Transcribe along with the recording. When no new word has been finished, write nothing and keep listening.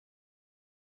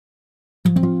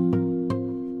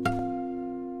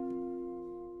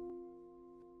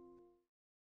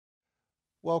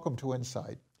Welcome to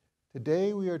Insight.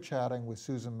 Today we are chatting with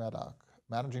Susan Medak,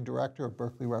 Managing Director of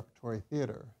Berkeley Repertory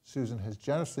Theater. Susan has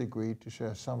generously agreed to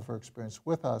share some of her experience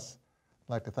with us.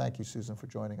 I'd like to thank you, Susan, for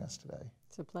joining us today.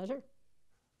 It's a pleasure.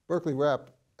 Berkeley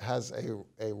Rep has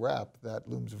a rep that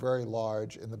looms very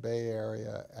large in the Bay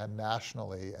Area and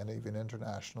nationally and even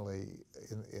internationally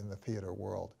in the theater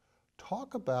world.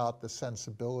 Talk about the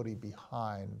sensibility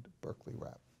behind Berkeley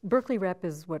Rep. Berkeley Rep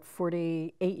is,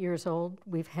 48 years old.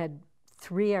 We've had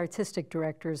 3 artistic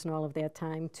directors in all of that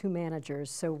time, 2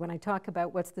 managers. So when I talk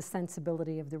about what's the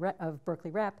sensibility of Berkeley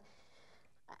Rep,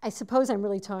 I suppose I'm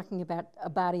really talking about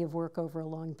a body of work over a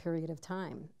long period of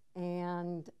time.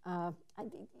 And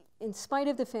in spite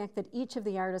of the fact that each of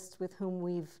the artists with whom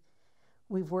we've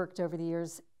worked over the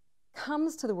years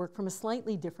comes to the work from a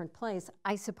slightly different place,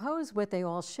 I suppose what they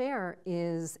all share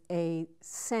is a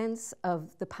sense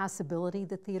of the possibility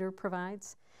that theater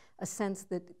provides, a sense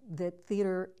that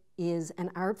theater is an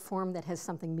art form that has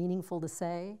something meaningful to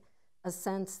say, a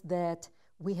sense that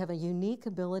we have a unique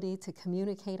ability to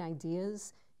communicate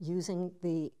ideas using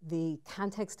the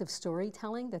context of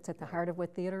storytelling that's at the heart of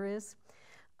what theater is.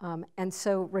 And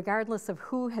so regardless of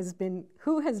who has been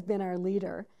our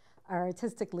leader, our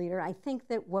artistic leader, I think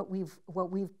that what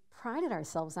we've prided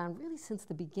ourselves on really since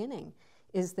the beginning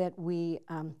is that we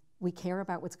care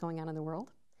about what's going on in the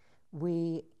world.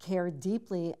 We care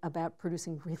deeply about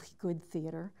producing really good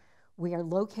theater. We are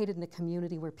located in a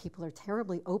community where people are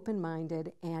terribly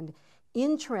open-minded and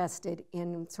interested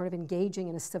in sort of engaging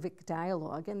in a civic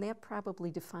dialogue, and that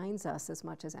probably defines us as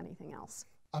much as anything else.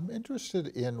 I'm interested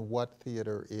in what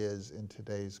theater is in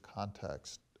today's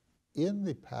context. In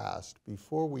the past,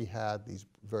 before we had these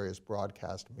various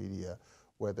broadcast media,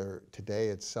 whether today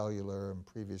it's cellular and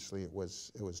previously it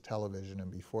was television, and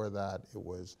before that it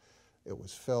was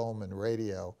film and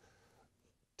radio.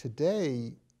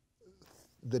 Today,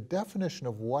 the definition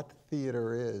of what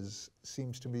theater is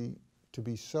seems to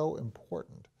be so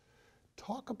important.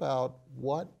 Talk about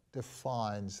what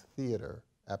defines theater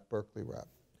at Berkeley Rep.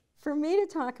 For me to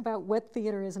talk about what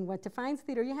theater is and what defines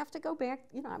theater, you have to go back,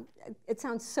 it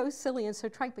sounds so silly and so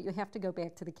trite, but you have to go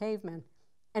back to the cavemen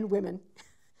and women.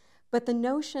 But the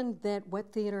notion that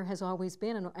what theater has always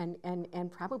been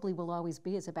and probably will always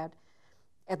be is about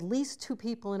at least 2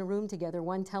 people in a room together,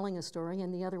 one telling a story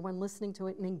and the other one listening to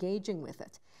it and engaging with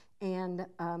it. And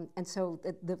so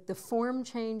the form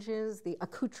changes, the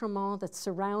accoutrement that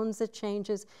surrounds it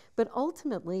changes, but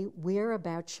ultimately we're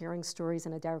about sharing stories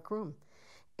in a dark room.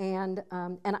 And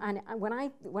when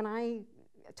I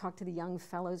talk to the young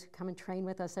fellows who come and train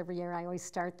with us every year, I always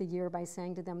start the year by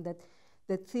saying to them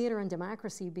that theater and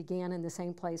democracy began in the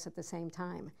same place at the same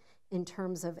time in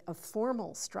terms of a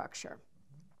formal structure.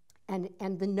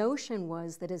 And the notion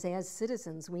was that as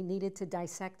citizens, we needed to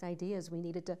dissect ideas. We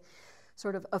needed to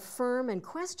sort of affirm and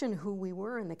question who we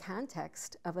were in the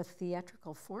context of a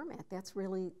theatrical format. That's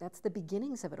the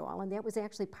beginnings of it all. And that was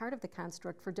actually part of the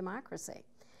construct for democracy.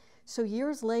 So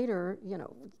years later,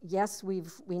 yes, we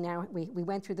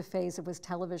went through the phase of was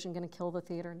television going to kill the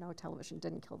theater? No, television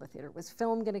didn't kill the theater. Was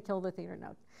film going to kill the theater?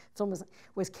 No, film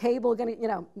was cable going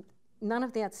to, none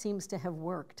of that seems to have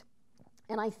worked.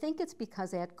 And I think it's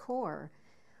because at core,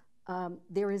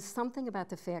 there is something about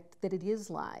the fact that it is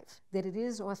live, that it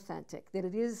is authentic, that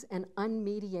it is an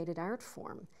unmediated art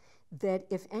form, that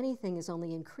if anything is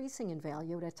only increasing in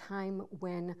value at a time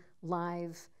when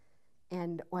live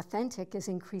and authentic is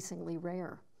increasingly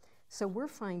rare. So we're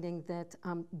finding that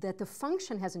that the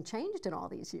function hasn't changed in all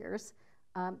these years.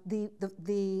 I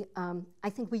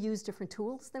think we use different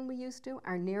tools than we used to.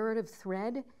 Our narrative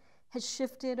thread has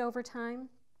shifted over time.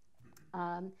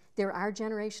 There are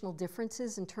generational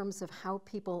differences in terms of how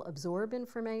people absorb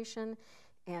information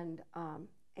and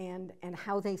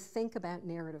how they think about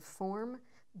narrative form.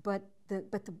 But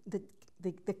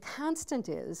the constant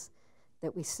is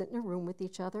that we sit in a room with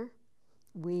each other.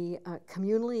 We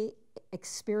communally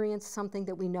experience something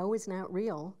that we know is not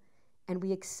real, and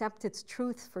we accept its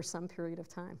truth for some period of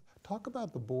time. Talk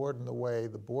about the board and the way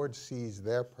the board sees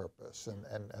their purpose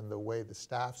and the way the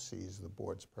staff sees the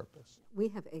board's purpose. We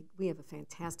have a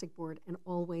fantastic board and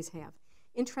always have.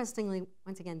 Interestingly,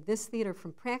 once again, this theater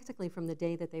practically from the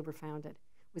day that they were founded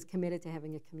was committed to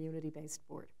having a community-based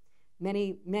board.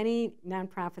 Many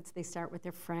nonprofits, they start with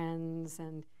their friends,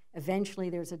 and eventually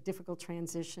there's a difficult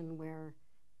transition where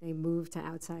they move to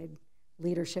outside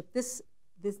leadership.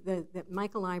 That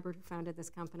Michael Eibert, who founded this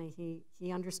company,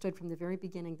 he understood from the very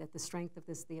beginning that the strength of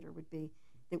this theater would be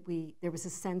that there was a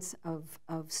sense of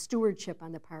stewardship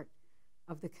on the part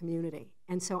of the community.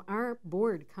 And so our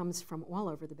board comes from all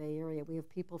over the Bay Area. We have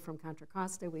people from Contra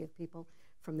Costa, we have people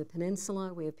from the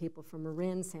Peninsula, we have people from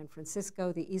Marin, San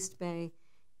Francisco, the East Bay,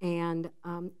 and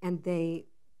they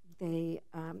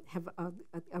have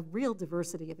a real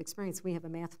diversity of experience. We have a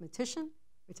mathematician,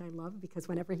 which I love because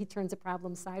whenever he turns a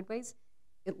problem sideways,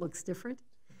 it looks different,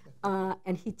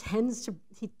 and he tends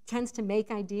to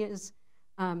make ideas.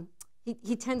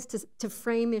 He tends to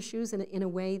frame issues in a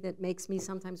way that makes me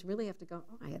sometimes really have to go,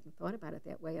 oh, I hadn't thought about it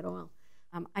that way at all.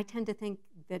 I tend to think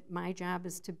that my job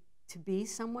is to be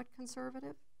somewhat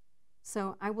conservative.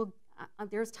 So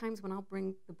there's times when I'll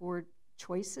bring the board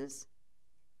choices,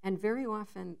 and very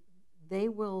often they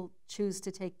will choose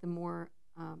to take the more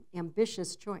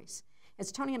ambitious choice.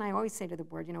 As Tony and I always say to the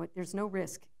board, there's no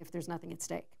risk if there's nothing at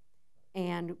stake.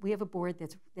 And we have a board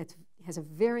that has a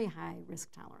very high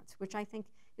risk tolerance, which I think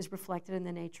is reflected in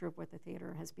the nature of what the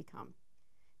theater has become.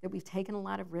 That we've taken a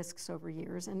lot of risks over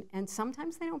years, and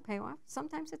sometimes they don't pay off,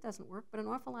 sometimes it doesn't work, but an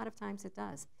awful lot of times it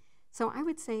does. So I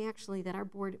would say actually that our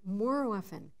board more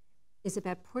often is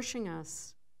about pushing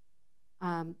us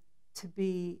to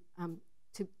be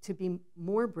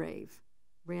more brave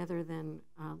rather than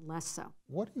less so.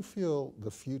 What do you feel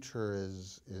the future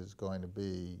is going to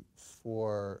be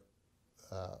for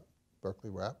Berkeley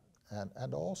Rep?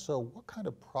 And also, what kind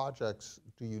of projects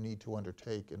do you need to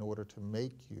undertake in order to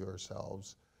make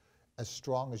yourselves as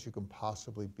strong as you can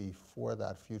possibly be for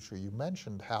that future? You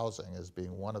mentioned housing as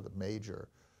being one of the major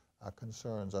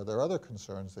concerns. Are there other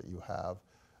concerns that you have,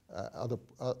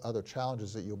 other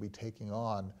challenges that you'll be taking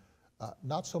on?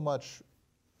 Not so much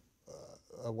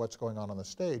what's going on the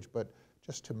stage, but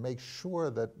just to make sure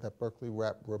that Berkeley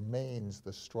Rep remains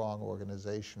the strong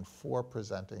organization for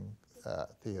presenting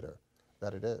theater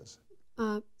that it is.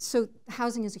 So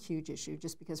housing is a huge issue,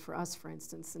 just because for us, for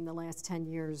instance, in the last 10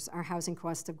 years, our housing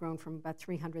costs have grown from about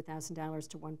 $300,000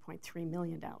 to $1.3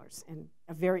 million in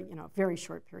a very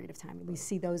short period of time. And we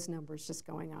see those numbers just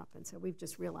going up. And so we've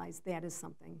just realized that is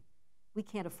something we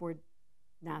can't afford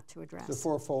not to address. It's a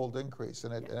fourfold increase,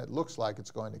 and it looks like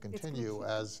it's going to continue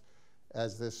as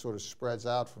this sort of spreads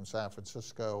out from San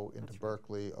Francisco into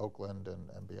Berkeley, Oakland,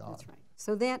 and beyond. That's right.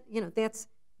 So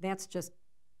that's just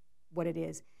what it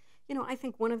is. I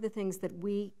think one of the things that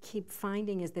we keep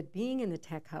finding is that being in the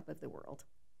tech hub of the world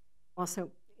also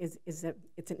is that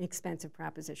it's an expensive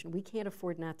proposition. We can't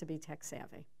afford not to be tech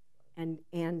savvy.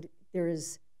 And there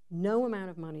is no amount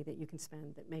of money that you can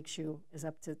spend that makes you as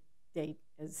up to date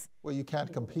as... Well, you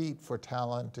can't compete for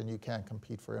talent, and you can't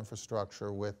compete for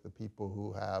infrastructure with the people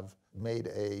who have made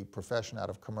a profession out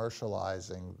of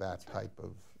commercializing that type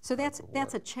of... So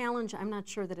that's a challenge. I'm not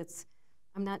sure that it's...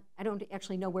 I don't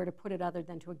actually know where to put it other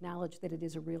than to acknowledge that it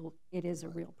is a real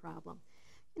problem.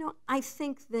 I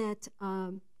think that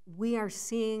we are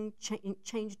seeing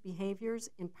changed behaviors,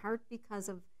 in part because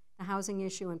of the housing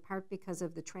issue, in part because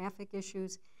of the traffic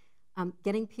issues,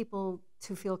 getting people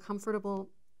to feel comfortable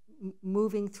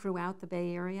moving throughout the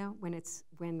Bay Area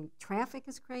when traffic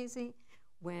is crazy,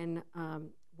 when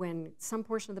some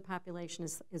portion of the population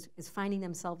is finding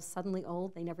themselves suddenly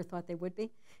old, they never thought they would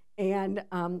be, and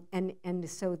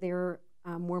so they're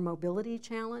more mobility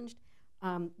challenged.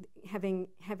 Having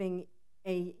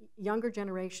a younger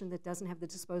generation that doesn't have the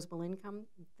disposable income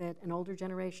that an older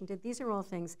generation did, these are all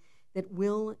things that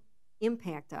will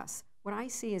impact us. What I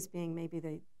see as being maybe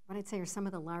what I'd say are some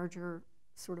of the larger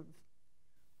sort of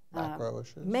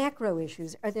macro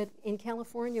issues are that in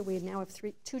California we now have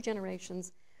two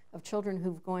generations of children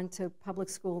who've gone to public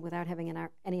school without having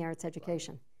any arts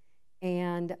education.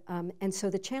 And so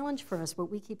the challenge for us,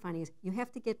 what we keep finding is you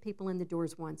have to get people in the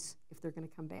doors once if they're going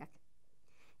to come back.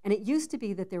 And it used to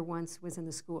be that their once was in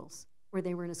the schools, or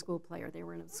they were in a school play, or they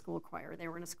were in a school choir, or they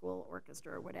were in a school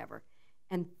orchestra, or whatever.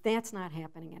 And that's not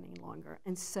happening any longer.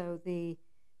 And so the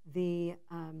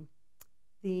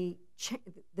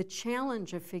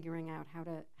challenge of figuring out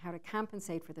how to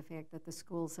compensate for the fact that the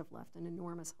schools have left an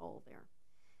enormous hole there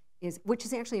which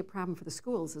is actually a problem for the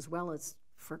schools as well as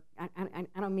for,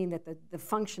 I don't mean that the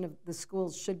function of the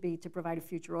schools should be to provide a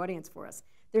future audience for us.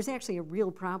 There's actually a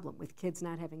real problem with kids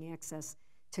not having access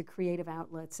to creative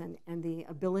outlets and the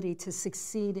ability to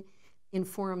succeed in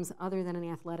forums other than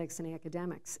in athletics and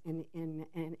academics, in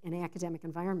an academic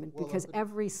environment, because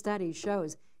every study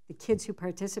shows the kids who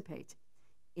participate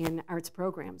in arts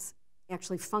programs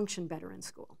actually function better in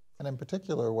school. And in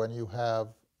particular, when you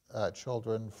have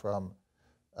children from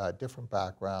different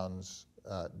backgrounds,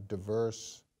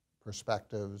 diverse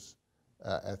perspectives,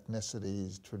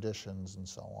 ethnicities, traditions, and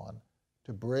so on,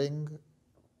 to bring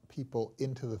people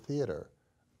into the theater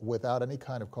without any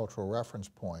kind of cultural reference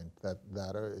point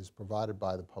that is provided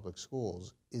by the public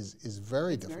schools is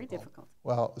very difficult. Very difficult.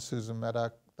 Well, Susan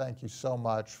Medak, thank you so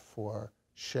much for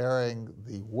sharing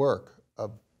the work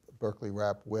of Berkeley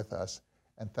Rep with us,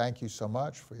 and thank you so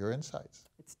much for your insights.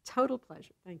 It's a total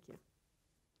pleasure. Thank you.